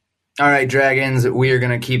All right, Dragons, we are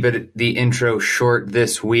going to keep the intro short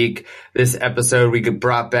this week. This episode, we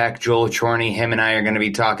brought back Joel Chorney. Him and I are going to be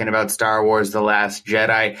talking about Star Wars The Last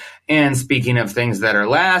Jedi. And speaking of things that are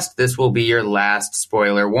last, this will be your last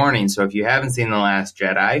spoiler warning. So if you haven't seen The Last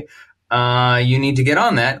Jedi, you need to get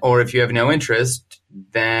on that. Or if you have no interest,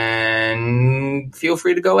 then feel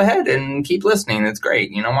free to go ahead and keep listening. It's great.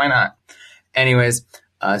 You know, why not? Anyways,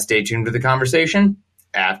 stay tuned for the conversation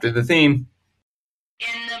after the theme. In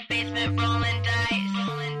the basement rolling dice,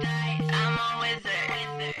 I'm a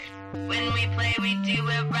wizard. When we play we do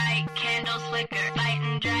it right, candles flicker,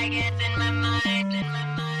 fighting dragons in my mind,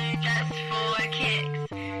 just for kicks.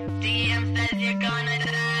 DM says you're gonna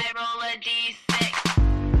die, roll a d6,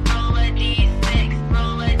 roll a d6,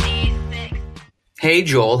 roll a d6. Hey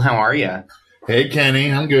Joel, how are you? Hey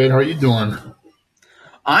Kenny, I'm good. How are you doing?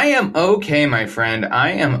 I am okay, my friend.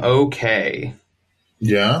 I am okay.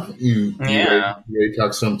 Yeah? You ready to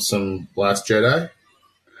talk some Last Jedi?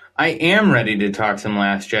 I am ready to talk some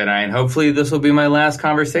Last Jedi, and hopefully this will be my last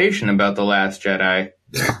conversation about The Last Jedi.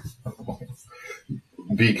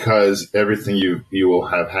 Because everything you will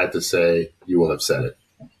have had to say, you will have said it.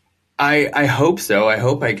 I hope so. I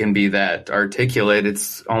hope I can be that articulate.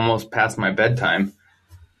 It's almost past my bedtime.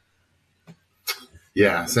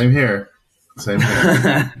 Yeah, same here.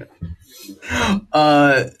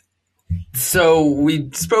 So we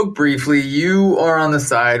spoke briefly. You are on the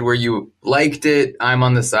side where you liked it. I'm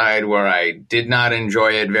on the side where I did not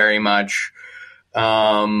enjoy it very much.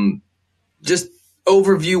 Just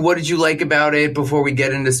overview, what did you like about it before we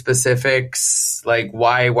get into specifics? Like,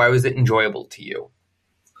 why was it enjoyable to you?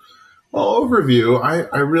 Well, overview,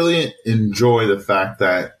 I really enjoy the fact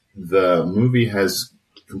that the movie has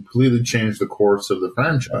completely changed the course of the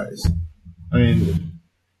franchise. I mean,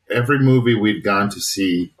 every movie we'd gone to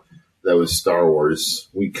see that was Star Wars,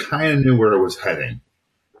 we kind of knew where it was heading.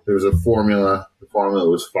 There was a formula. The formula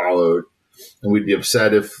was followed. And we'd be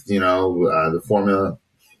upset if, the formula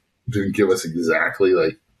didn't give us exactly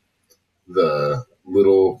like the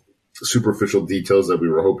little superficial details that we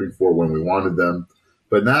were hoping for when we wanted them.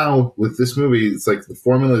 But now with this movie, it's like the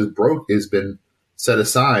formula has been set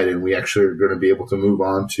aside, and we actually are going to be able to move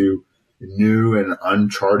on to new and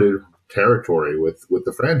uncharted territory with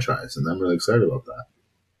the franchise. And I'm really excited about that.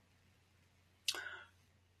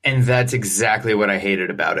 And that's exactly what I hated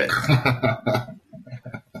about it.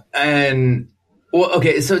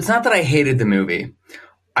 So it's not that I hated the movie.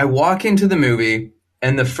 I walk into the movie,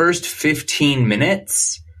 and the first 15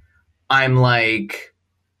 minutes, I'm like,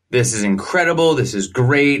 this is incredible. This is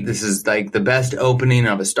great. This is like the best opening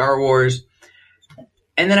of a Star Wars.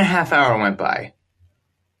 And then a half hour went by.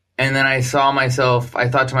 And then I thought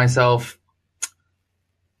to myself,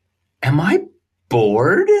 am I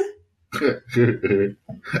bored? And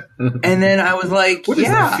then I was like, what is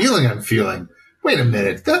that feeling I'm feeling? Wait a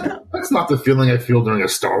minute. That's not the feeling I feel during a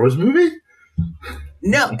Star Wars movie.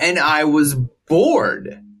 No, and I was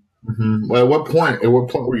bored. Mm-hmm. Well, at what point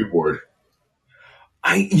were you bored?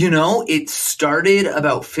 It started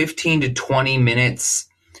about 15 to 20 minutes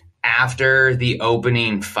after the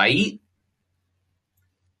opening fight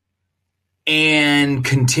and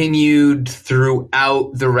continued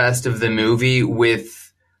throughout the rest of the movie with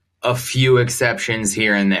a few exceptions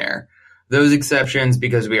here and there. Those exceptions,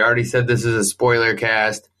 because we already said this is a spoiler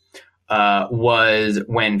cast, was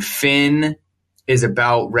when Finn is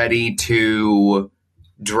about ready to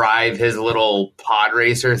drive his little pod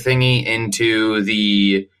racer thingy into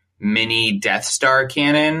the mini Death Star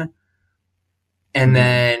cannon. And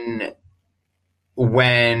then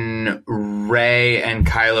when Rey and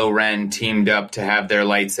Kylo Ren teamed up to have their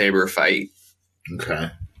lightsaber fight.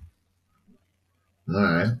 Okay. All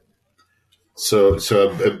right. So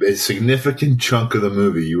a significant chunk of the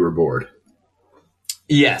movie you were bored.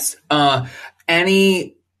 Yes.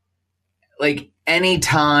 Any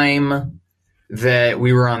time that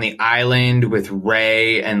we were on the island with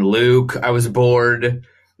Rey and Luke, I was bored.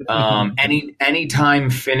 Any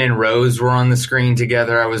time Finn and Rose were on the screen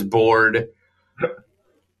together, I was bored.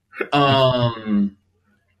 The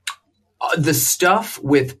stuff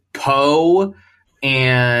with Poe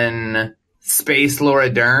and Space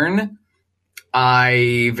Laura Dern,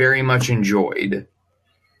 I very much enjoyed.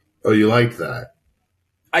 Oh, you like that?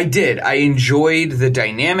 I did. I enjoyed the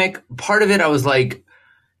dynamic. Part of it, I was like,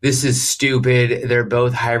 this is stupid. They're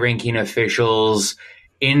both high-ranking officials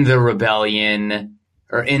in the rebellion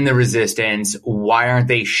or in the resistance. Why aren't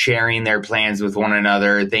they sharing their plans with one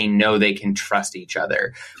another? They know they can trust each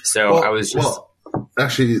other. So I was just...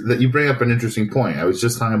 Actually, you bring up an interesting point. I was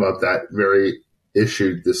just talking about that very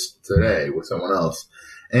issue today with someone else.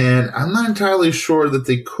 And I'm not entirely sure that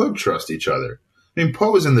they could trust each other. I mean,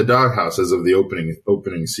 Poe was in the doghouse as of the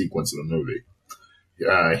opening sequence of the movie.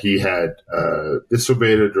 He had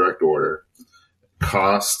disobeyed a direct order,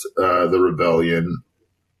 cost the rebellion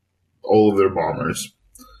all of their bombers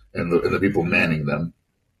and the people manning them,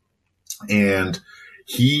 and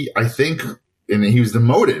he was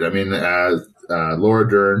demoted. I mean, Laura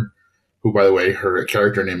Dern, who, by the way, her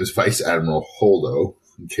character name is Vice Admiral Holdo,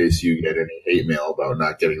 in case you get any hate mail about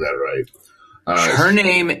not getting that right. Her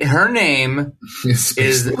name is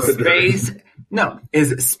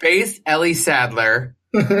Space Ellie Sadler,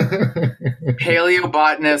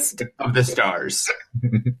 paleobotanist of the stars.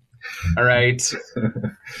 All right,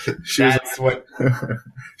 she's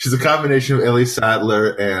a combination of Ellie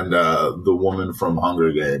Sadler and the woman from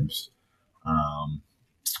Hunger Games,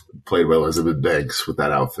 played by Elizabeth Banks with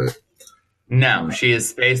that outfit. No, she is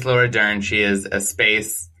Space Laura Dern. She is a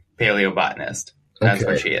space paleobotanist. That's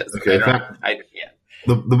what she is. Okay.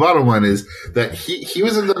 The bottom line is that he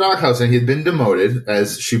was in the doghouse and he had been demoted,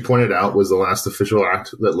 as she pointed out, was the last official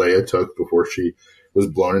act that Leia took before she was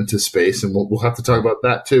blown into space. And we'll have to talk about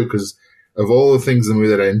that too, because of all the things in the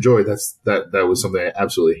movie that I enjoyed, that was something I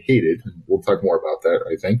absolutely hated. We'll talk more about that,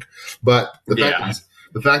 I think. But the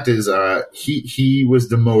fact is, he was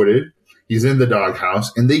demoted. He's in the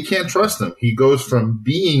doghouse, and they can't trust him. He goes from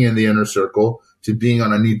being in the inner circle to being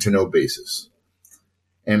on a need-to-know basis.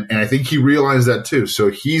 And I think he realized that too. So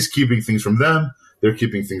he's keeping things from them. They're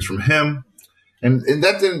keeping things from him. And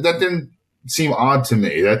that didn't seem odd to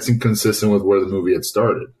me. That's inconsistent with where the movie had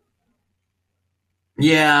started.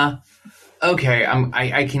 Yeah. Okay.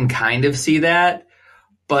 I can kind of see that,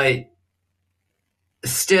 but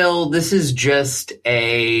still, this is just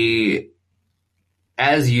as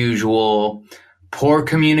usual, poor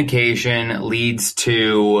communication leads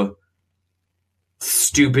to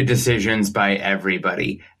stupid decisions by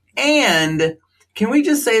everybody. And can we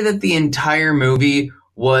just say that the entire movie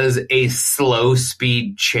was a slow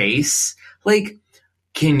speed chase? Like,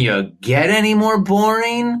 can you get any more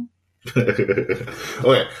boring?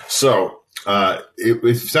 Okay, so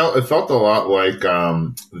it felt a lot like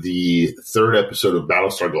the third episode of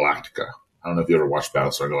Battlestar Galactica. I don't know if you ever watched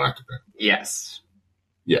Battlestar Galactica. Yes.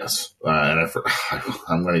 Yes, and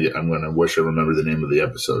I'm gonna wish I remember the name of the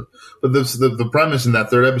episode. But the premise in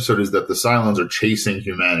that third episode is that the Cylons are chasing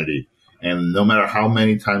humanity, and no matter how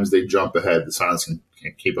many times they jump ahead, the Cylons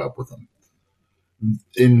can't keep up with them.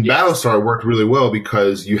 In Battlestar, it worked really well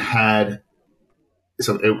because you had I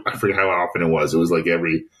forget how often it was. It was like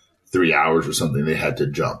every 3 hours or something they had to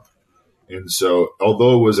jump. And so,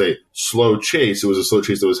 although it was a slow chase, it was a slow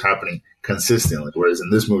chase that was happening consistently. Whereas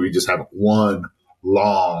in this movie, you just have one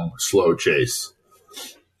long, slow chase.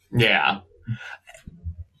 Yeah.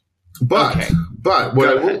 But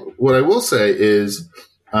what I will say is,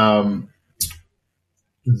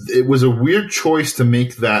 it was a weird choice to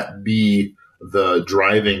make that be the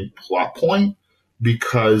driving plot point,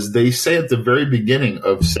 because they say at the very beginning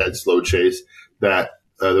of said slow chase that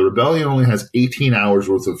the rebellion only has 18 hours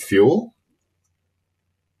worth of fuel.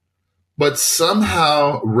 But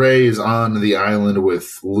somehow Rey is on the island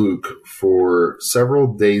with Luke for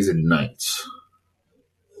several days and nights.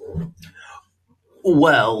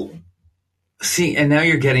 Well, see, and now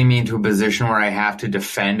you're getting me into a position where I have to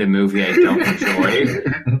defend a movie I don't enjoy.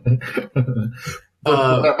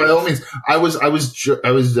 By all means, I was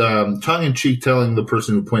tongue in cheek telling the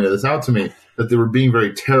person who pointed this out to me that they were being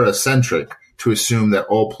very Terra-centric to assume that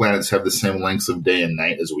all planets have the same lengths of day and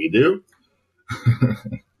night as we do.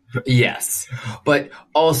 Yes, but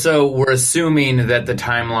also we're assuming that the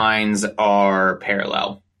timelines are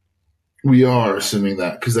parallel. We are assuming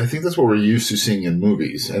that because I think that's what we're used to seeing in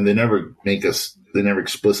movies, and they never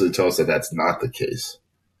explicitly tell us that that's not the case.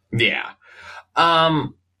 Yeah.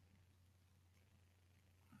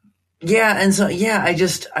 Yeah, and so I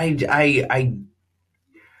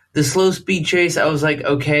the slow speed chase, I was like,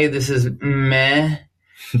 okay, this is meh.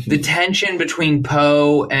 The tension between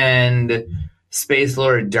Poe and Space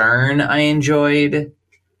Laura Dern, I enjoyed.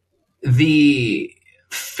 The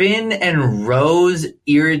Finn and Rose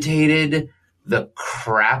irritated the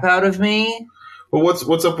crap out of me. Well,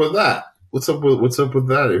 what's up with that? What's up with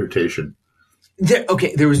that irritation?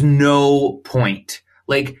 There was no point.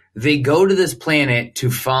 Like, they go to this planet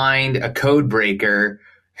to find a code breaker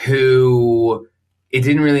who it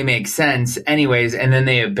didn't really make sense anyways, and then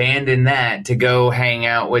they abandon that to go hang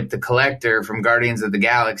out with the Collector from Guardians of the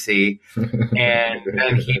Galaxy, and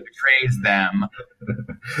then he betrays them.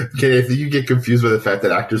 Okay, if you get confused by the fact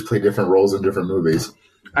that actors play different roles in different movies.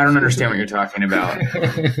 I don't understand what you're talking about.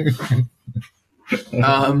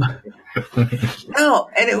 No,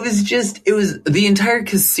 and it was the entire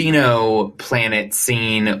casino planet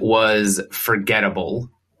scene was forgettable.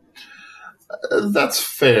 That's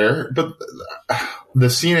fair, but the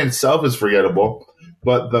scene itself is forgettable.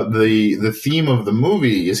 But the theme of the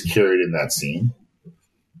movie is carried in that scene.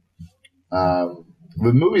 The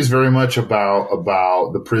movie is very much about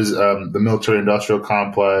the military industrial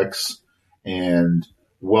complex and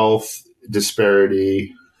wealth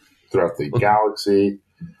disparity throughout the galaxy.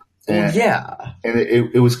 And, yeah, and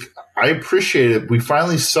it was. I appreciate it. We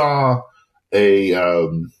finally saw a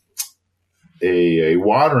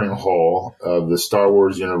watering hole of the Star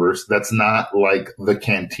Wars universe that's not like the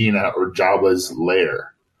cantina or Jabba's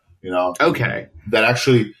lair. Okay. That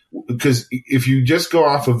actually, because if you just go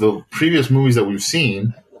off of the previous movies that we've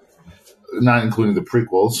seen, not including the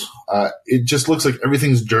prequels, it just looks like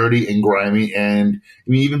everything's dirty and grimy. And I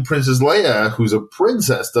mean, even Princess Leia, who's a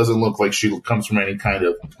princess, doesn't look like she comes from any kind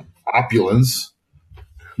of opulence,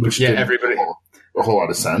 which didn't make a whole lot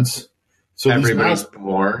of sense. So everybody's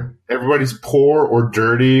poor. Everybody's poor or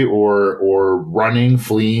dirty or running,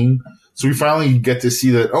 fleeing. So we finally get to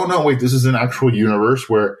see that, oh no, wait, this is an actual universe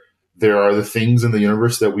where there are the things in the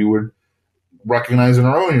universe that we would recognize in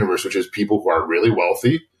our own universe, which is people who are really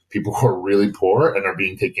wealthy, people who are really poor and are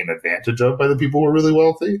being taken advantage of by the people who are really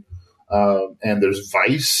wealthy. And there's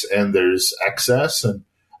vice and there's excess. And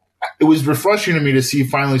it was refreshing to me to see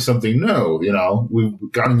finally something new.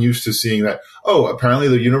 We've gotten used to seeing that, apparently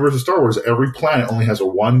the universe of Star Wars, every planet only has a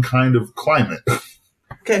one kind of climate.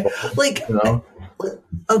 Okay.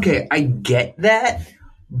 Okay, I get that,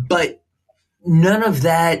 but none of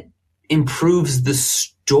that improves the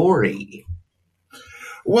story.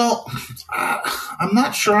 Well, I'm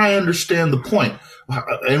not sure I understand the point.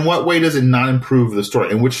 In what way does it not improve the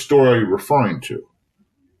story? And which story are you referring to?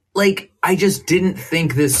 I just didn't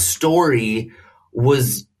think this story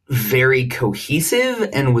was very cohesive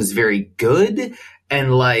and was very good.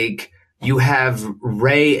 And you have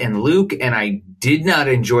Rey and Luke, and I did not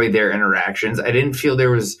enjoy their interactions. I didn't feel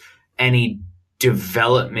there was any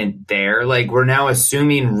development there. We're now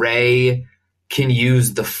assuming Rey can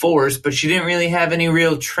use the Force, but she didn't really have any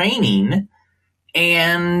real training.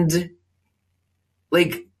 And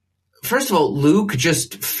first of all, Luke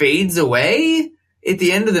just fades away at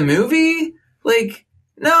the end of the movie.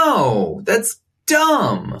 No, that's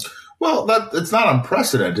dumb. Well, it's not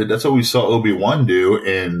unprecedented. That's what we saw Obi-Wan do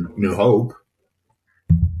in New Hope.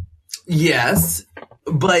 Yes,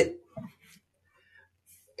 but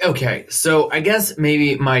okay, so I guess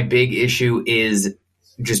maybe my big issue is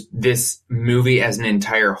just this movie as an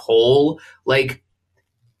entire whole.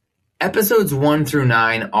 Episodes 1 through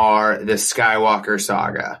 9 are the Skywalker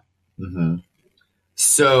saga. Mm-hmm.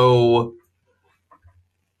 So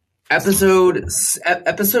episode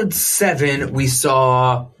 7, we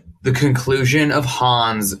saw the conclusion of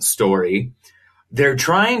Han's story. They're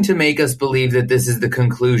trying to make us believe that this is the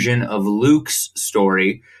conclusion of Luke's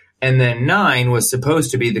story. And then 9 was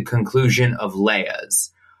supposed to be the conclusion of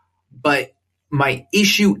Leia's. But my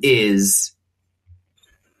issue is,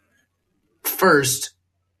 first,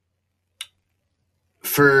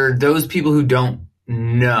 for those people who don't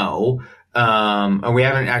know, and we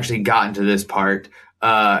haven't actually gotten to this part,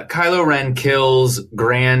 Kylo Ren kills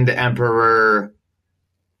Grand Emperor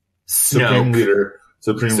Snoke.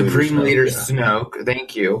 Supreme Leader Snoke.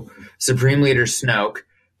 Thank you. Supreme Leader Snoke.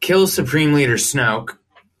 Kills Supreme Leader Snoke.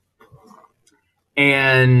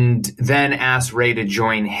 And then asks Rey to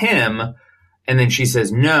join him. And then she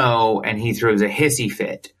says no, and he throws a hissy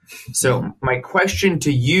fit. So my question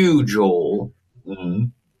to you, Joel,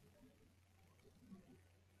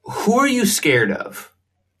 who are you scared of?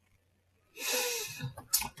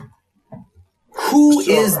 Who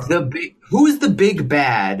is the big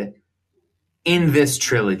bad in this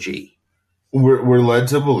trilogy? We're led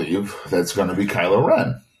to believe that's going to be Kylo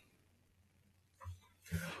Ren.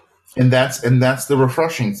 And that's the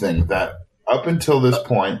refreshing thing, that up until this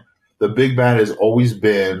point, the big bad has always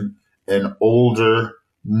been an older,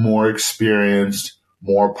 more experienced,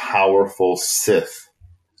 more powerful Sith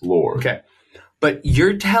Lord. Okay. But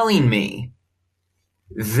you're telling me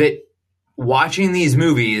that watching these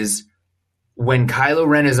movies, when Kylo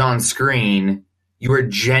Ren is on screen, you are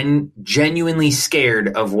genuinely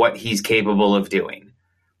scared of what he's capable of doing.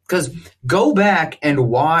 Because go back and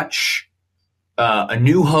watch A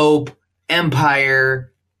New Hope,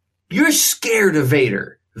 Empire. You're scared of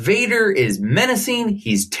Vader. Vader is menacing.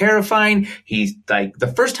 He's terrifying. He's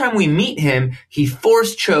the first time we meet him, he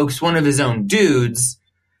force chokes one of his own dudes,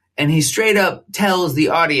 and he straight up tells the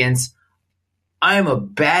audience, I'm a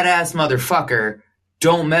badass motherfucker,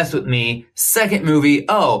 don't mess with me. Second movie,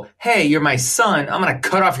 oh, hey, you're my son. I'm going to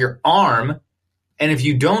cut off your arm. And if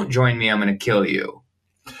you don't join me, I'm going to kill you.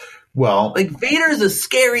 Well, like, Vader's a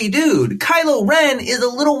scary dude. Kylo Ren is a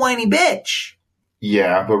little whiny bitch.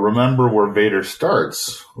 Yeah, but remember where Vader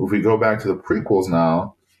starts. If we go back to the prequels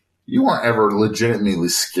now, you weren't ever legitimately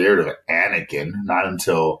scared of Anakin. Not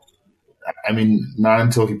until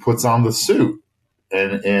he puts on the suit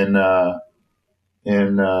in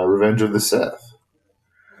Revenge of the Sith.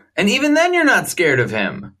 And even then, you're not scared of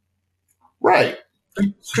him. Right.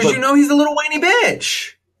 Because you know he's a little whiny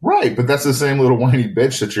bitch. Right, but that's the same little whiny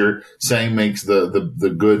bitch that you're saying makes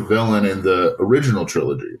the good villain in the original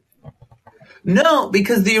trilogy. No,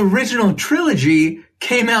 because the original trilogy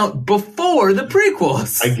came out before the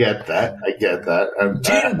prequels. I get that.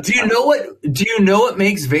 Do you know what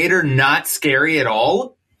makes Vader not scary at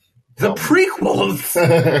all? The prequels.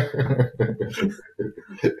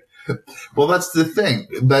 Well, that's the thing.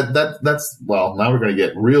 That's now we're going to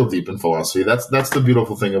get real deep in philosophy. That's the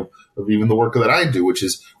beautiful thing of even the work that I do, which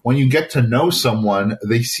is when you get to know someone,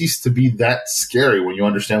 they cease to be that scary when you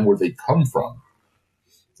understand where they come from.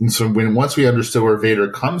 And so once we understood where Vader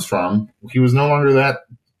comes from, he was no longer that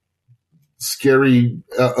scary,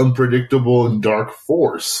 unpredictable, and dark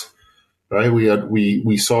force. Right?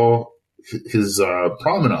 We saw his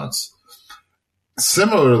provenance.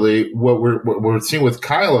 Similarly, what we're seeing with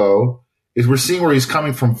Kylo is we're seeing where he's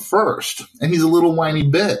coming from first, and he's a little whiny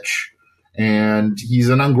bitch, and he's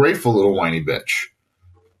an ungrateful little whiny bitch.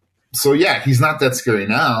 So yeah, he's not that scary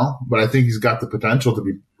now, but I think he's got the potential to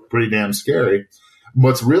be pretty damn scary.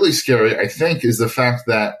 What's really scary, I think, is the fact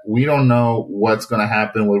that we don't know what's going to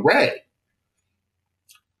happen with Rey.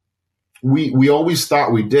 We always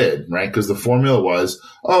thought we did, right? Because the formula was,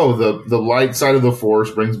 the light side of the Force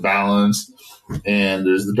brings balance, and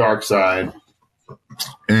there's the dark side,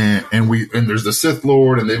 and there's the Sith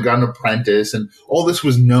Lord, and they've got an apprentice, and all this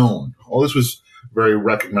was known. All this was very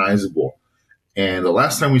recognizable. And the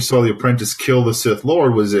last time we saw the apprentice kill the Sith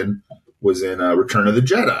Lord was in Return of the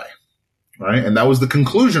Jedi. Right? And that was the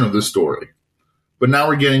conclusion of the story. But now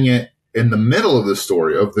we're getting it in the middle of the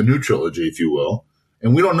story of the new trilogy, if you will.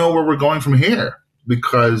 And we don't know where we're going from here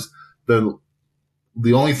because the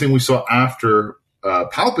only thing we saw after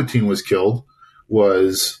Palpatine was killed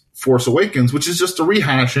was Force Awakens, which is just a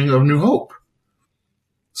rehashing of New Hope.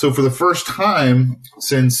 So for the first time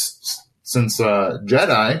since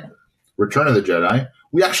Jedi, Return of the Jedi,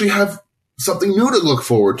 we actually have something new to look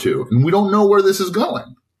forward to. And we don't know where this is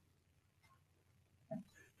going.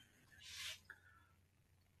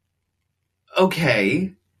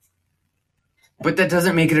 Okay, but that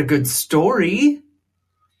doesn't make it a good story.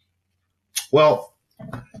 Well,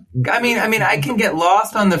 I mean, I can get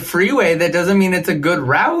lost on the freeway. That doesn't mean it's a good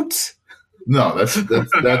route. No, that's fair.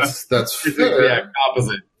 Yeah,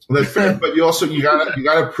 opposite. That's fair, but you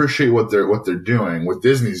gotta appreciate what they're doing. What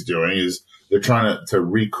Disney's doing is they're trying to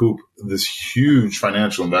recoup this huge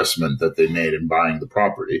financial investment that they made in buying the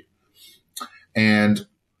property, and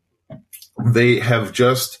they have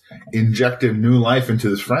just injected new life into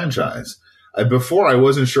this franchise. Before, I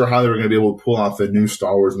wasn't sure how they were going to be able to pull off a new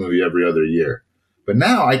Star Wars movie every other year. But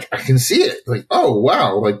now I can see it. Like, oh,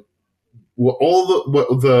 wow. Like, all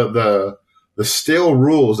the stale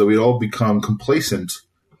rules that we all become complacent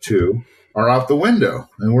to are out the window.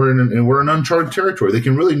 And we're in uncharted territory. They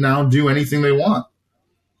can really now do anything they want.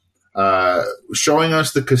 Showing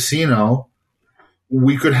us the casino,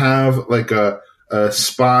 we could have like a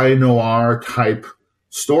spy noir type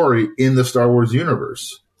story in the Star Wars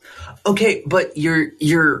universe. Okay, but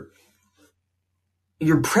you're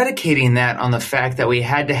predicating that on the fact that we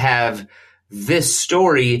had to have this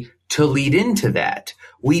story to lead into that.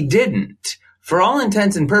 We didn't. For all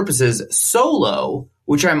intents and purposes, Solo,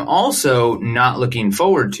 which I'm also not looking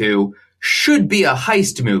forward to, should be a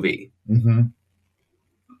heist movie. Mm-hmm.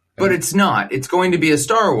 But it's not. It's going to be a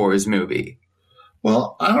Star Wars movie.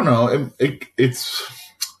 Well, I don't know. It's.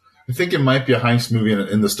 I think it might be a heist movie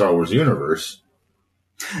in the Star Wars universe.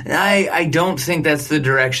 I don't think that's the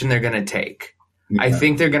direction they're going to take. Yeah. I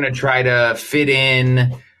think they're going to try to fit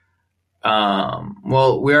in.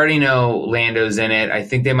 Well, we already know Lando's in it. I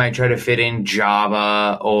think they might try to fit in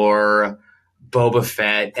Jabba or Boba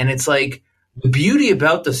Fett. And it's like the beauty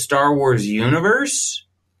about the Star Wars universe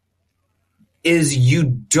is you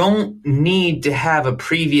don't need to have a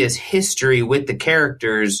previous history with the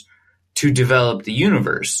characters to develop the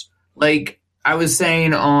universe. Like I was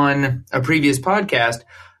saying on a previous podcast,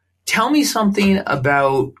 tell me something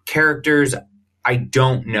about characters I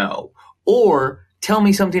don't know, or tell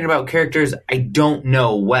me something about characters I don't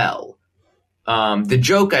know well. The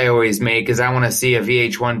joke I always make is I want to see a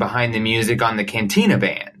VH1 behind the music on the Cantina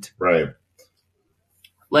Band. Right.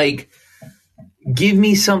 Like, give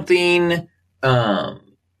me something like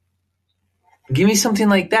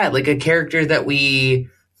that, like a character that we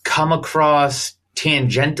come across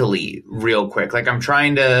tangentially real quick. Like, I'm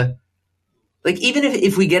trying to, like, even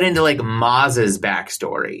if we get into like Maz's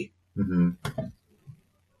backstory, who,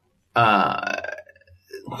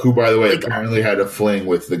 by the way, like, apparently had a fling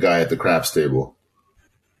with the guy at the craps table.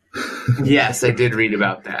 Yes, I did read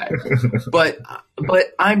about that. But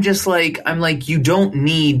I'm just like, you don't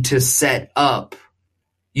need to set up,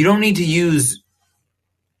 you don't need to use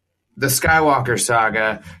the Skywalker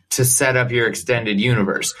saga to set up your extended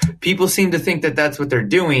universe. People seem to think that that's what they're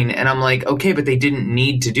doing, and I'm like, okay, but they didn't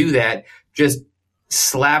need to do that. Just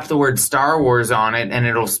slap the word Star Wars on it, and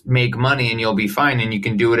it'll make money, and you'll be fine, and you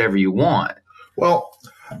can do whatever you want. Well,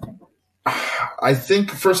 I think,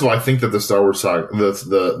 first of all, I think that the Star Wars saga,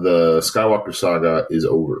 the Skywalker saga is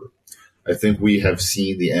over. I think we have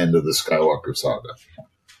seen the end of the Skywalker saga.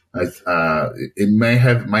 It might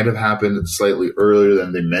have happened slightly earlier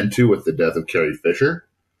than they meant to with the death of Carrie Fisher,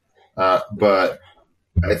 but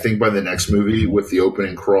I think by the next movie with the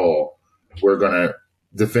opening crawl, we're gonna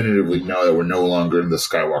definitively know that we're no longer in the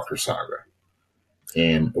Skywalker saga,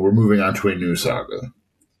 and we're moving on to a new saga.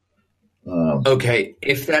 Okay,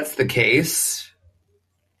 if that's the case,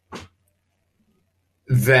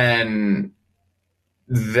 then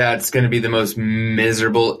that's going to be the most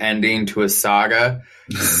miserable ending to a saga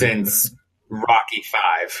since Rocky V.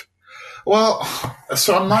 Well,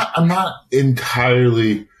 so I'm not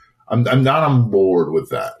entirely, I'm not on board with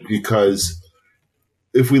that, because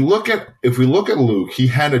if we look at Luke, he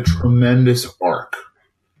had a tremendous arc.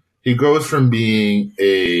 He goes from being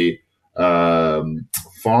a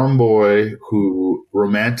farm boy who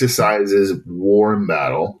romanticizes war and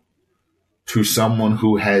battle to someone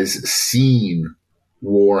who has seen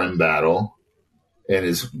war and battle and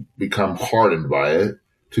has become hardened by it,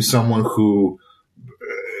 to someone who,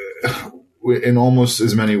 in almost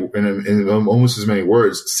as many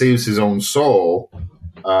words, saves his own soul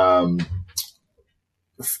by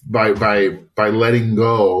letting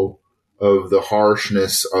go of the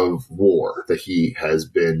harshness of war that he has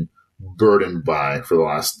been burdened by for the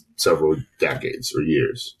last several decades or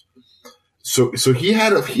years. So he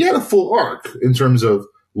had a full arc in terms of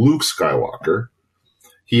Luke Skywalker.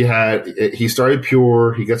 He started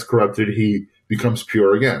pure, he gets corrupted, he becomes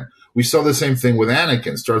pure again. We saw the same thing with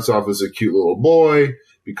Anakin. Starts off as a cute little boy,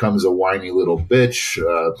 becomes a whiny little bitch,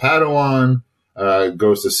 Padawan,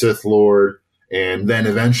 goes to Sith Lord, and then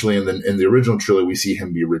eventually in the original trilogy we see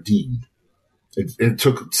him be redeemed. It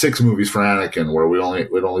took 6 movies for Anakin, where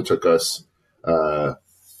it only took us 5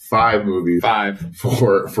 movies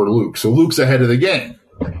for Luke. So Luke's ahead of the game.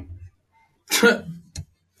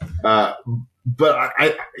 But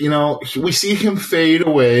we see him fade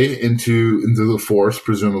away into the Force,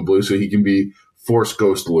 presumably, so he can be Force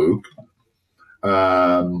Ghost Luke.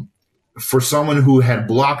 For someone who had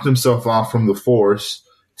blocked himself off from the Force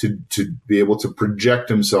to be able to project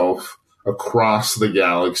himself across the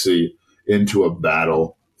galaxy into a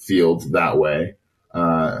battlefield that way,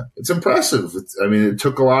 it's impressive. It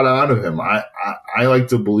took a lot out of him. I like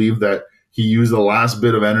to believe that he used the last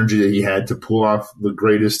bit of energy that he had to pull off the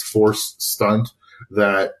greatest Force stunt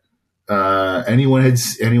that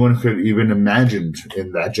anyone could even imagined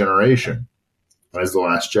in that generation. As the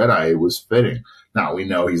Last Jedi, it was fitting. Now we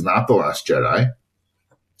know he's not the Last Jedi.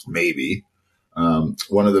 Maybe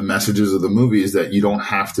one of the messages of the movie is that you don't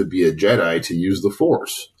have to be a Jedi to use the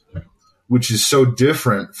Force, which is so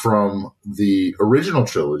different from the original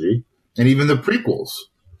trilogy and even the prequels.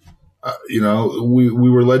 We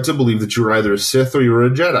were led to believe that you were either a Sith or you were a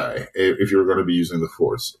Jedi if you were going to be using the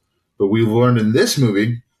Force. But we've learned in this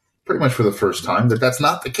movie, pretty much for the first time, that that's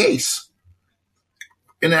not the case.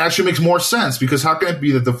 And it actually makes more sense, because how can it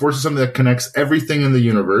be that the Force is something that connects everything in the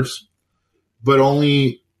universe, but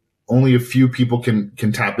only a few people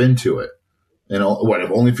can tap into it? And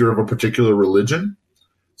only if you're of a particular religion?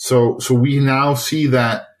 So we now see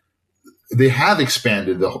that they have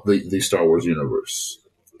expanded the Star Wars universe.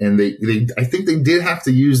 And I think they did have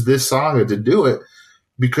to use this saga to do it,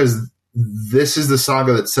 because this is the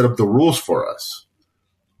saga that set up the rules for us.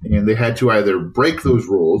 And they had to either break those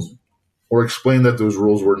rules or explain that those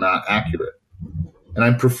rules were not accurate. And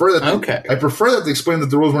I prefer that they explain that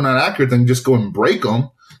the rules were not accurate than just go and break them,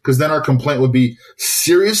 because then our complaint would be,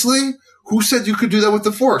 seriously? Who said you could do that with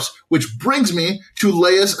the Force? Which brings me to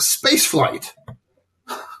Leia's space flight.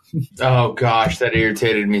 Oh gosh, that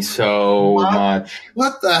irritated me so much.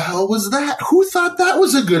 What the hell was that? Who thought that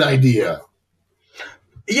was a good idea?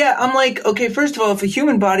 Yeah, I'm like, okay, first of all, if a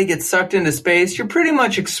human body gets sucked into space, you're pretty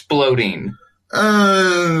much exploding.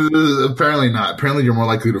 Apparently not. Apparently you're more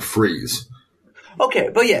likely to freeze. Okay,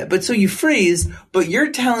 but so you freeze, but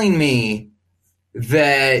you're telling me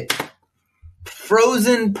that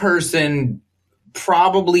frozen person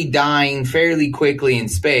probably dying fairly quickly in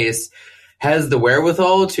space has the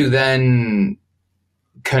wherewithal to then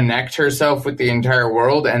connect herself with the entire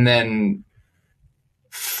world and then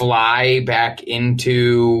fly back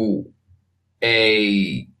into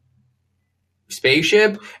a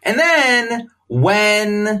spaceship. And then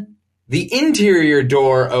when the interior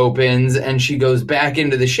door opens and she goes back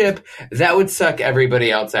into the ship, that would suck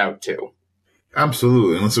everybody else out too.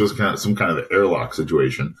 Absolutely, unless it was some kind of airlock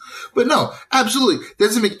situation. But no, absolutely.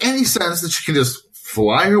 Doesn't make any sense that she can just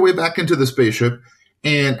fly her way back into the spaceship.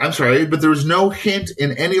 And I'm sorry, but there was no hint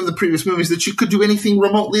in any of the previous movies that she could do anything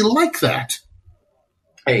remotely like that.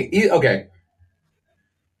 Hey, okay.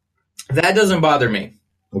 That doesn't bother me.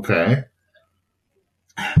 Okay.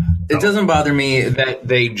 It doesn't bother me that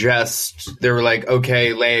they were like,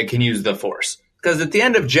 okay, Leia can use the Force. Because at the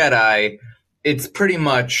end of Jedi, it's pretty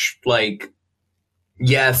much like,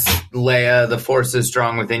 yes, Leia, the Force is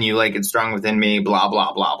strong within you like it's strong within me, blah,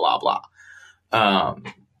 blah, blah, blah, blah.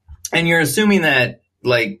 And you're assuming that,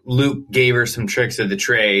 like, Luke gave her some tricks of the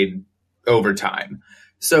trade over time.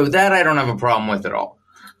 So that I don't have a problem with at all.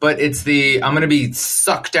 But it's I'm going to be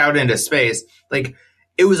sucked out into space. Like,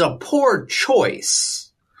 it was a poor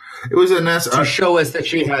choice. It was to show us that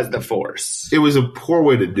she has the Force. It was a poor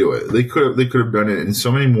way to do it. They could have done it in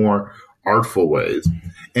so many more artful ways,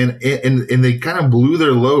 and they kind of blew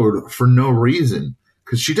their load for no reason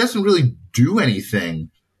because she doesn't really do anything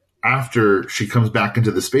after she comes back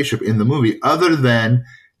into the spaceship in the movie, other than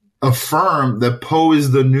affirm that Poe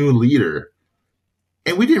is the new leader,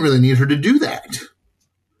 and we didn't really need her to do that.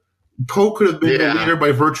 Poe could have been the leader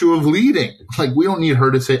by virtue of leading. Like, we don't need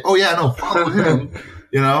her to say, "Oh yeah, no, follow him."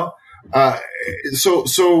 You know,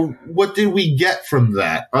 so what did we get from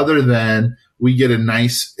that other than we get a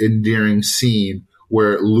nice, endearing scene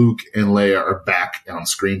where Luke and Leia are back on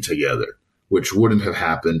screen together, which wouldn't have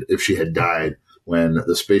happened if she had died when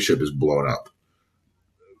the spaceship is blown up.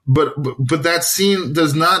 But that scene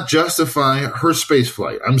does not justify her space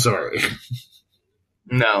flight. I'm sorry.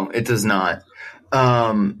 No, it does not.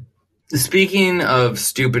 Speaking of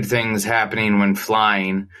stupid things happening when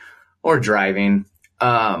flying or driving,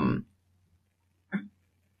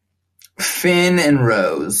 Finn and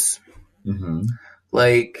Rose. Mm-hmm.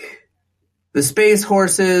 Like, the space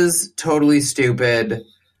horses, totally stupid.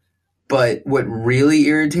 But what really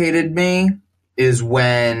irritated me is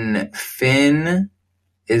when Finn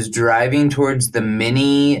is driving towards the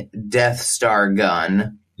mini Death Star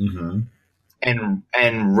gun, mm-hmm.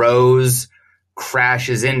 and Rose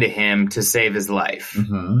crashes into him to save his life.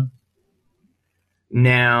 Mm-hmm.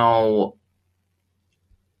 Now,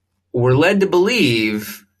 we're led to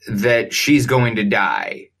believe that she's going to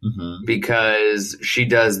die mm-hmm. because she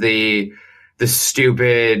does the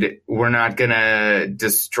stupid, we're not going to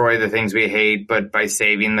destroy the things we hate, but by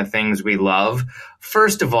saving the things we love.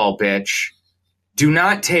 First of all, bitch, do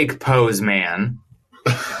not take Poe's man.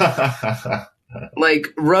 Like,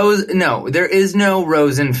 Rose, no, there is no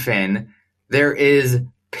Rose and Finn. There is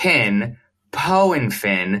Pin, Poe and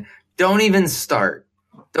Finn. Don't even start,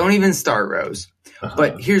 Rose. Uh-huh.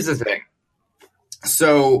 But here's the thing.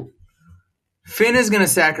 So Finn is going to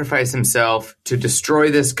sacrifice himself to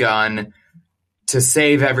destroy this gun to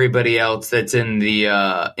save everybody else that's in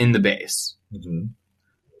the base. Mm-hmm.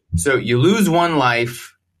 So you lose one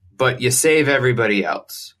life, but you save everybody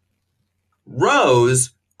else.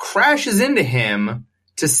 Rose crashes into him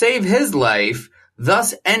to save his life,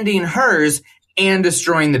 thus ending hers and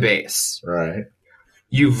destroying the base. Right.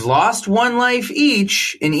 You've lost one life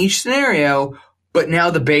each in each scenario, but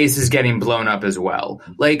now the base is getting blown up as well.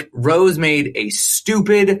 Like, Rose made a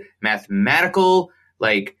stupid mathematical,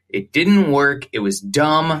 like, it didn't work. It was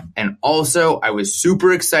dumb. And also, I was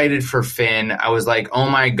super excited for Finn. I was like, oh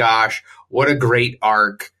my gosh, what a great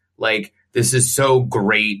arc. Like, this is so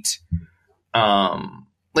great.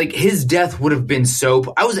 Like, his death would have been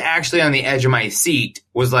so... I was actually on the edge of my seat,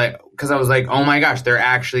 because I was like, oh my gosh, they're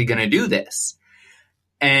actually going to do this.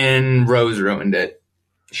 And Rose ruined it.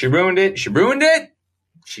 She ruined it.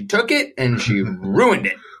 She took it, and she ruined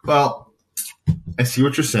it. Well, I see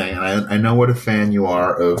what you're saying, and I know what a fan you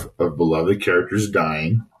are of beloved characters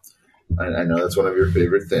dying. I know that's one of your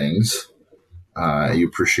favorite things. You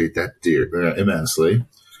appreciate that immensely.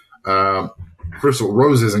 First of all,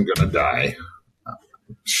 Rose isn't going to die.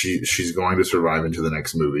 She's going to survive into the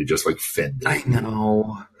next movie, just like Finn did. I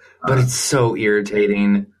know, but it's so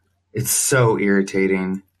irritating. It's so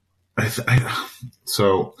irritating.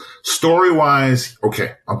 So story-wise,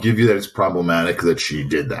 okay, I'll give you that it's problematic that she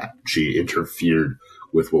did that. She interfered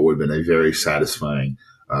with what would have been a very satisfying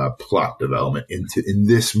plot development in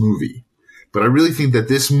this movie. But I really think that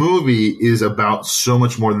this movie is about so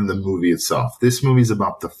much more than the movie itself. This movie is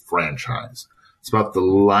about the franchise. It's about the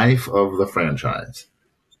life of the franchise.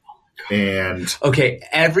 And okay,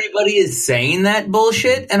 everybody is saying that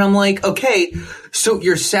bullshit, and I'm like, okay, so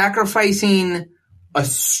you're sacrificing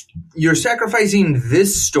this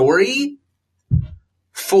story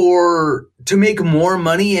to make more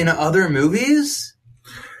money in other movies?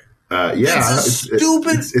 Yeah,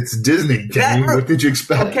 it's Disney. What did you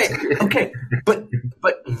expect? Okay, but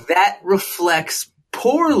that reflects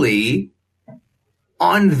poorly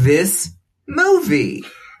on this movie.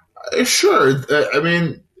 Sure, I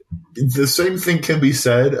mean, the same thing can be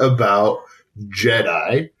said about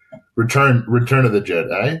Jedi, Return of the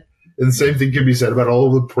Jedi, and the same thing can be said about all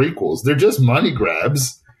of the prequels. They're just money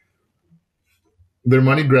grabs. They're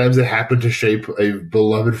money grabs that happen to shape a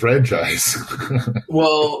beloved franchise.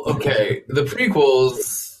 Well, okay, the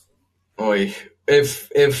prequels. Oy,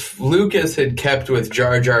 if Lucas had kept with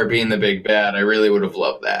Jar Jar being the big bad, I really would have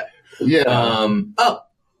loved that. Yeah.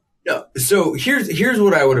 No. So here's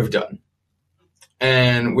what I would have done,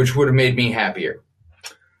 and which would have made me happier.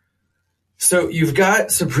 So you've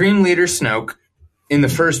got Supreme Leader Snoke in the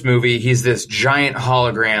first movie. He's this giant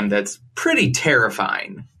hologram that's pretty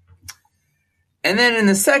terrifying. And then in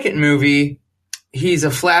the second movie, he's a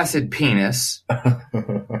flaccid penis.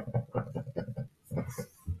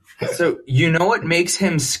 So you know what makes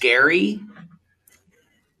him scary?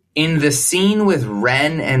 In the scene with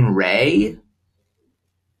Ren and Rey,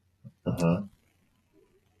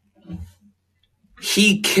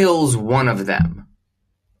 he kills one of them.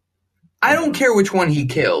 I don't care which one he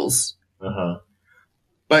kills,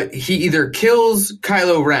 but he either kills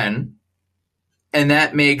Kylo Ren, and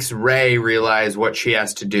that makes Rey realize what she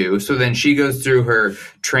has to do. So then she goes through her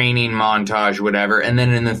training montage, whatever. And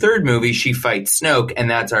then in the third movie, she fights Snoke,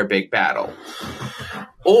 and that's our big battle.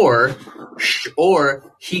 Or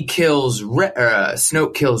he kills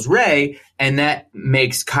Snoke kills Rey, and that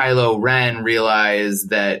makes Kylo Ren realize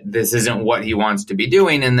that this isn't what he wants to be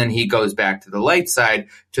doing. And then he goes back to the light side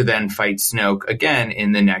to then fight Snoke again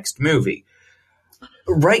in the next movie.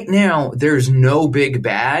 Right now, there's no big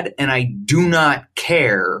bad, and I do not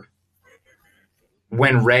care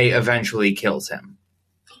when Rey eventually kills him.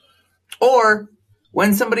 Or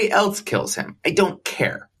when somebody else kills him. I don't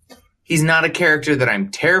care. He's not a character that I'm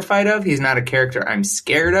terrified of. He's not a character I'm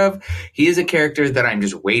scared of. He is a character that I'm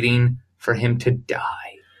just waiting for him to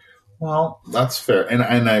die. Well, that's fair. And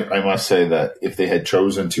I must say that if they had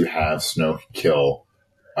chosen to have Snoke kill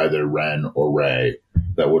either Ren or Rey,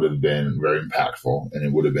 that would have been very impactful, and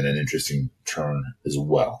it would have been an interesting turn as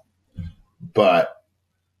well. But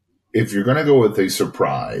if you're going to go with a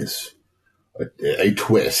surprise, a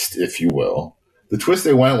twist, if you will, the twist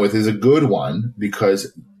they went with is a good one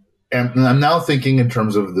because, and I'm now thinking in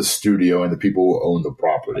terms of the studio and the people who own the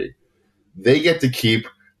property. They get to keep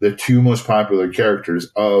the two most popular characters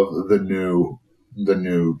of the new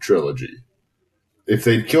trilogy. If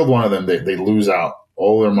they killed one of them, they lose out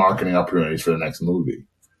all their marketing opportunities for the next movie.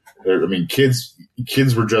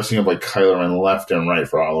 Kids were dressing up like Kylo Ren left and right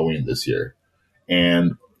for Halloween this year,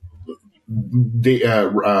 and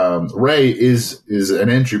Rey is an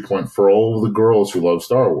entry point for all the girls who love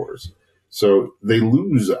Star Wars. So they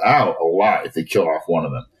lose out a lot if they kill off one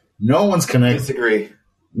of them. No one's connecting. Disagree.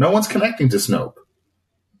 No one's connecting to Snoke.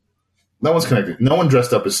 No one's connecting. No one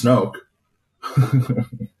dressed up as Snoke.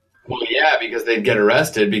 Well, yeah, because they'd get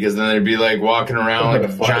arrested because then they'd be like walking around like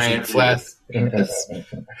a giant flat penis.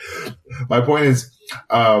 My point is,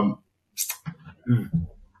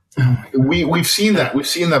 we've seen that. We've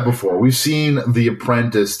seen that before. We've seen the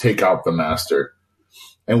apprentice take out the master,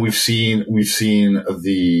 and we've seen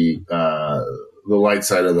the light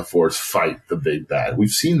side of the Force fight the big bad.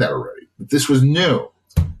 We've seen that already. But this was new.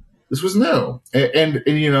 And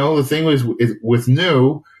you know, the thing was with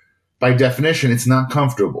new, by definition, it's not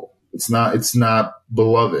comfortable. It's not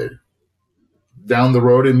beloved. Down the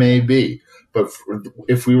road, it may be. But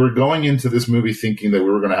if we were going into this movie thinking that we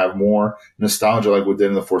were going to have more nostalgia like we did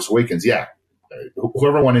in The Force Awakens, yeah,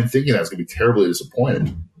 whoever went in thinking that is going to be terribly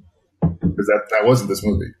disappointed because that wasn't this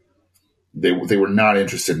movie. They were not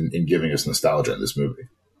interested in giving us nostalgia in this movie.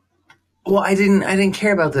 Well, I didn't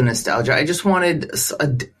care about the nostalgia. I just wanted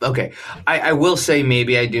okay. I will say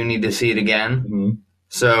maybe I do need to see it again. Mm-hmm.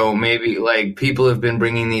 So maybe like people have been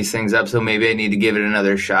bringing these things up, so maybe I need to give it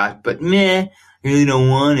another shot. But meh, really don't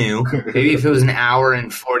want to. Maybe if it was an hour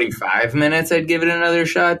and 45 minutes, I'd give it another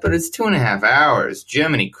shot, but it's 2.5 hours.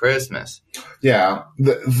 Jiminy Christmas. Yeah.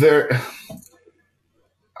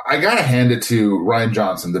 I got to hand it to Rian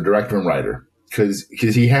Johnson, the director and writer, because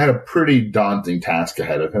he had a pretty daunting task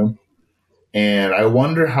ahead of him. And I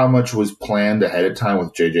wonder how much was planned ahead of time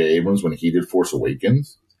with J.J. Abrams when he did Force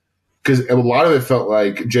Awakens. Because a lot of it felt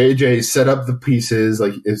like J.J. set up the pieces,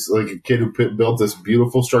 like it's like a kid who built this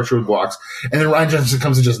beautiful structure with blocks, and then Rian Johnson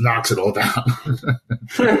comes and just knocks it all down.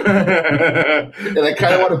 And I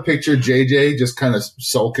kind of want to picture J.J. just kind of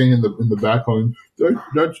sulking in the back going,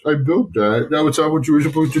 I built that. Now it's not what you were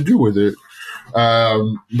supposed to do with it.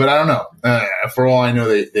 But I don't know. For all I know,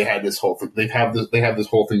 they had this whole thing. They have this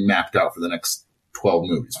whole thing mapped out for the next 12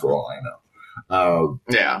 movies. For all I know.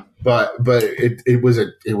 Yeah, but it was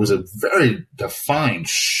a very defined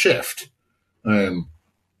shift.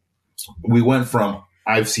 We went from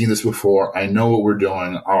I've seen this before, I know what we're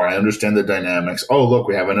doing. Oh, I understand the dynamics. Oh, look,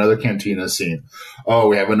 we have another cantina scene. Oh,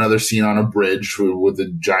 we have another scene on a bridge with a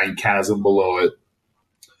giant chasm below it.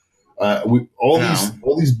 All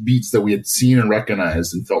these beats that we had seen and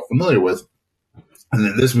recognized and felt familiar with, and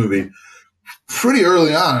then this movie, pretty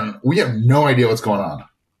early on, we have no idea what's going on.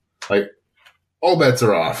 Like, all bets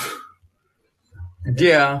are off.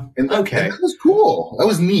 Yeah. And that was cool. That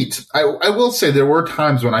was neat. I will say there were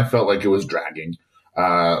times when I felt like it was dragging,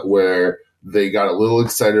 where they got a little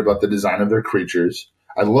excited about the design of their creatures.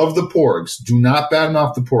 I love the Porgs. Do not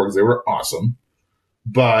badmouth the Porgs. They were awesome.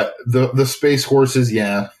 But the space horses,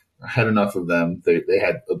 I had enough of them. They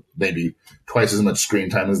had maybe twice as much screen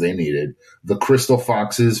time as they needed. The crystal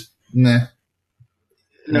foxes, nah.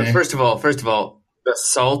 No, first of all, the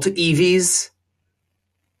salt EVs.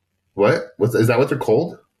 What? Is that what they're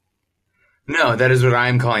called? No, that is what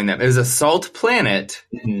I'm calling them. It was a salt planet,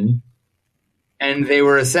 and they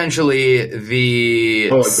were essentially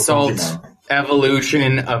the salt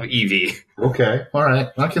evolution of Eevee. Okay, all right,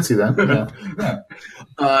 I can see that.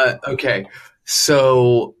 Yeah. Okay,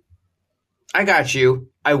 so I got you.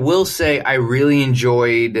 I will say I really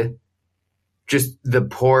enjoyed just the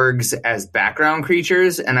Porgs as background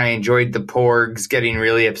creatures, and I enjoyed the Porgs getting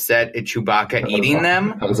really upset at Chewbacca eating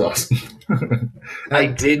them. That was awesome. I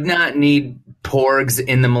did not need Porgs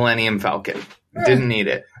in the Millennium Falcon. Didn't need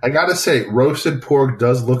it. I gotta say, roasted Porg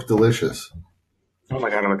does look delicious. Oh my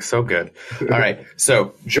god, it looks so good. All right,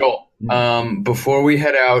 so Joel, before we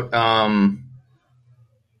head out,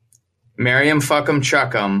 marry 'em, fuck 'em,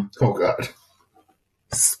 chuck 'em. Oh god.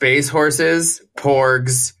 Space horses,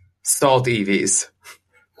 Porgs, salt EVs.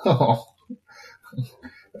 Oh.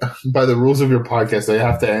 By the rules of your podcast, I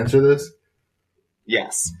have to answer this?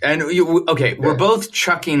 Yes. And we're both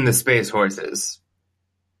chucking the space horses.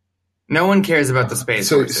 No one cares about the space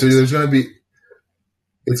horses. So there's going to be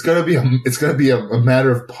it's going to be a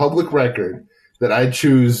matter of public record that I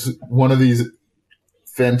choose one of these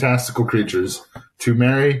fantastical creatures to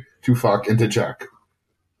marry, to fuck, and to chuck.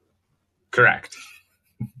 Correct.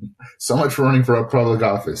 So much for running for a public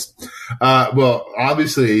office. Well,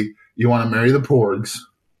 obviously, you want to marry the Porgs.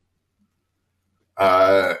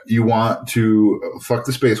 You want to fuck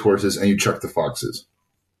the space horses, and you chuck the foxes.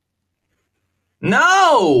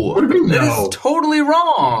 No! What do you mean, That no? is totally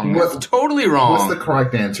wrong. That's totally wrong. What's the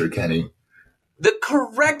correct answer, Kenny? The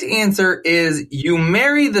correct answer is you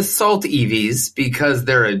marry the salt EVs because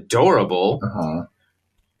they're adorable. Uh-huh.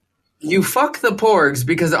 You fuck the Porgs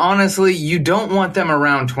because, honestly, you don't want them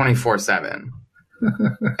around 24/7.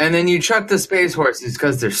 And then you chuck the space horses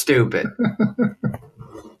because they're stupid.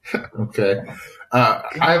 Okay. I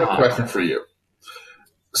have a question for you.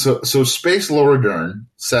 So Space Laura Dern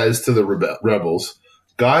says to the rebels,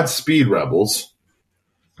 Godspeed, rebels.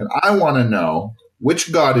 And I want to know,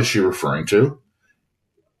 which god is she referring to?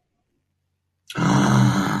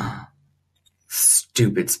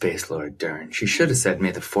 Stupid Space Lord Dern. She should have said,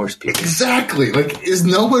 may the force be with you. Exactly. Like, is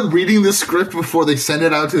no one reading the script before they send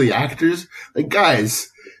it out to the actors? Like, guys,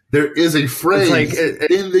 there is a phrase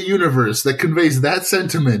in the universe that conveys that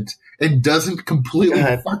sentiment and doesn't completely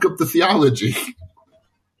fuck up the theology.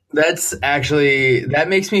 That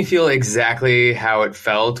makes me feel exactly how it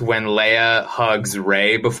felt when Leia hugs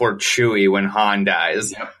Rey before Chewie when Han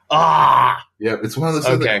dies. Yep. Yeah, it's one of those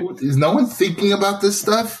things. Okay. Is no one thinking about this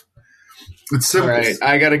stuff? It's simple. All right,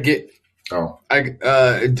 I gotta get. Oh, I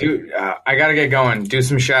gotta get going. Do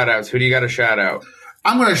some shout outs. Who do you got to shout out?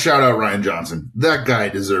 I'm going to shout out Rian Johnson. That guy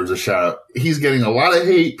deserves a shout out. He's getting a lot of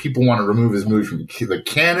hate. People want to remove his movie from the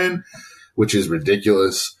canon, which is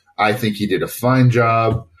ridiculous. I think he did a fine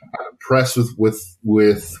job. I'm impressed with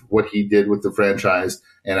what he did with the franchise,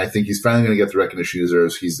 and I think he's finally going to get the recognition he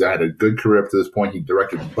deserves. He's had a good career up to this point. He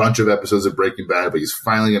directed a bunch of episodes of Breaking Bad, but he's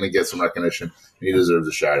finally going to get some recognition, and he deserves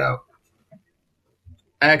a shout out.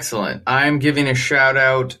 Excellent. I'm giving a shout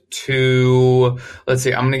out to, I'm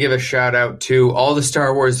going to give a shout out to all the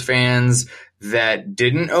Star Wars fans that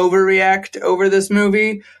didn't overreact over this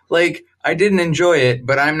movie. Like, I didn't enjoy it,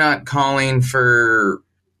 but I'm not calling for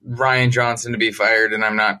Rian Johnson to be fired, and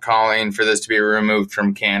I'm not calling for this to be removed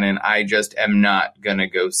from canon. I just am not going to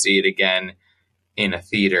go see it again in a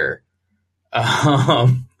theater.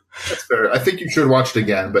 That's fair. I think you should watch it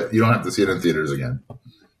again, but you don't have to see it in theaters again.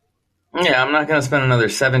 Yeah, I'm not going to spend another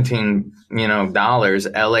 $17, dollars.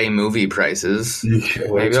 LA movie prices.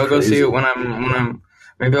 Yeah, maybe I'll go see it when I'll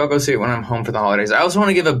go see it when I'm home for the holidays. I also want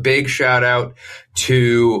to give a big shout out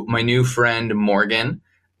to my new friend Morgan.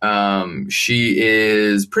 She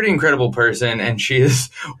is a pretty incredible person, and she is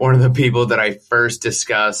one of the people that I first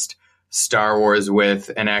discussed Star Wars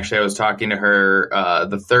with. And actually, I was talking to her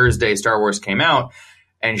the Thursday Star Wars came out.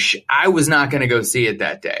 And I was not going to go see it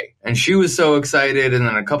that day. And she was so excited. And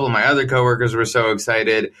then a couple of my other coworkers were so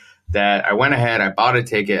excited that I went ahead, I bought a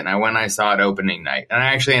ticket, and I saw it opening night. And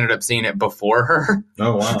I actually ended up seeing it before her.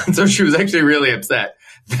 Oh, wow. And so she was actually really upset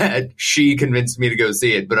that she convinced me to go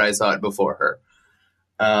see it, but I saw it before her.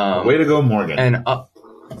 Way to go, Morgan. And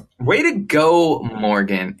way to go,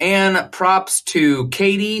 Morgan. And props to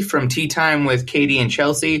Katie from Tea Time with Katie and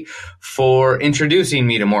Chelsea for introducing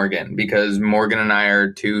me to Morgan, because Morgan and I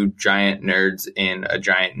are two giant nerds in a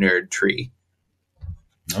giant nerd tree.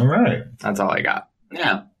 All right. That's all I got.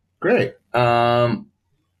 Yeah. Great. What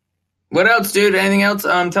else, dude? Anything else?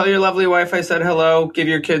 Tell your lovely wife I said hello. Give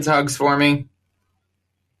your kids hugs for me.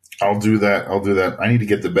 I'll do that. I need to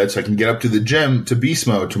get to bed so I can get up to the gym to beast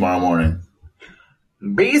mode tomorrow morning.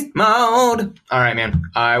 Beast mode. All right,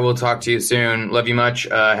 man. I will talk to you soon. Love you much.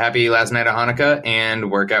 Happy last night of Hanukkah, and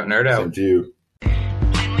work out, nerd out. Same to you.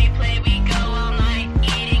 When we play, we go all night,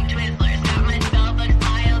 eating Twizzlers. Got my spell books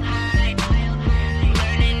piled high.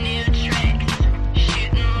 Learning new tricks,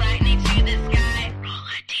 shooting lightning to the sky. Roll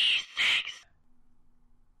a d6.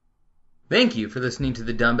 Thank you for listening to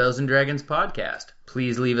the Dumbbells and Dragons podcast.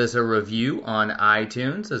 Please leave us a review on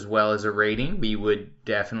iTunes as well as a rating. We would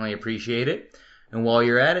definitely appreciate it. And while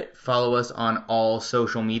you're at it, follow us on all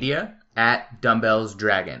social media at Dumbbells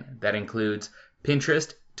Dragon. That includes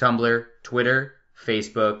Pinterest, Tumblr, Twitter,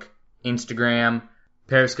 Facebook, Instagram,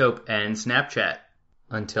 Periscope, and Snapchat.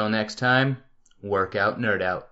 Until next time, work out, nerd out.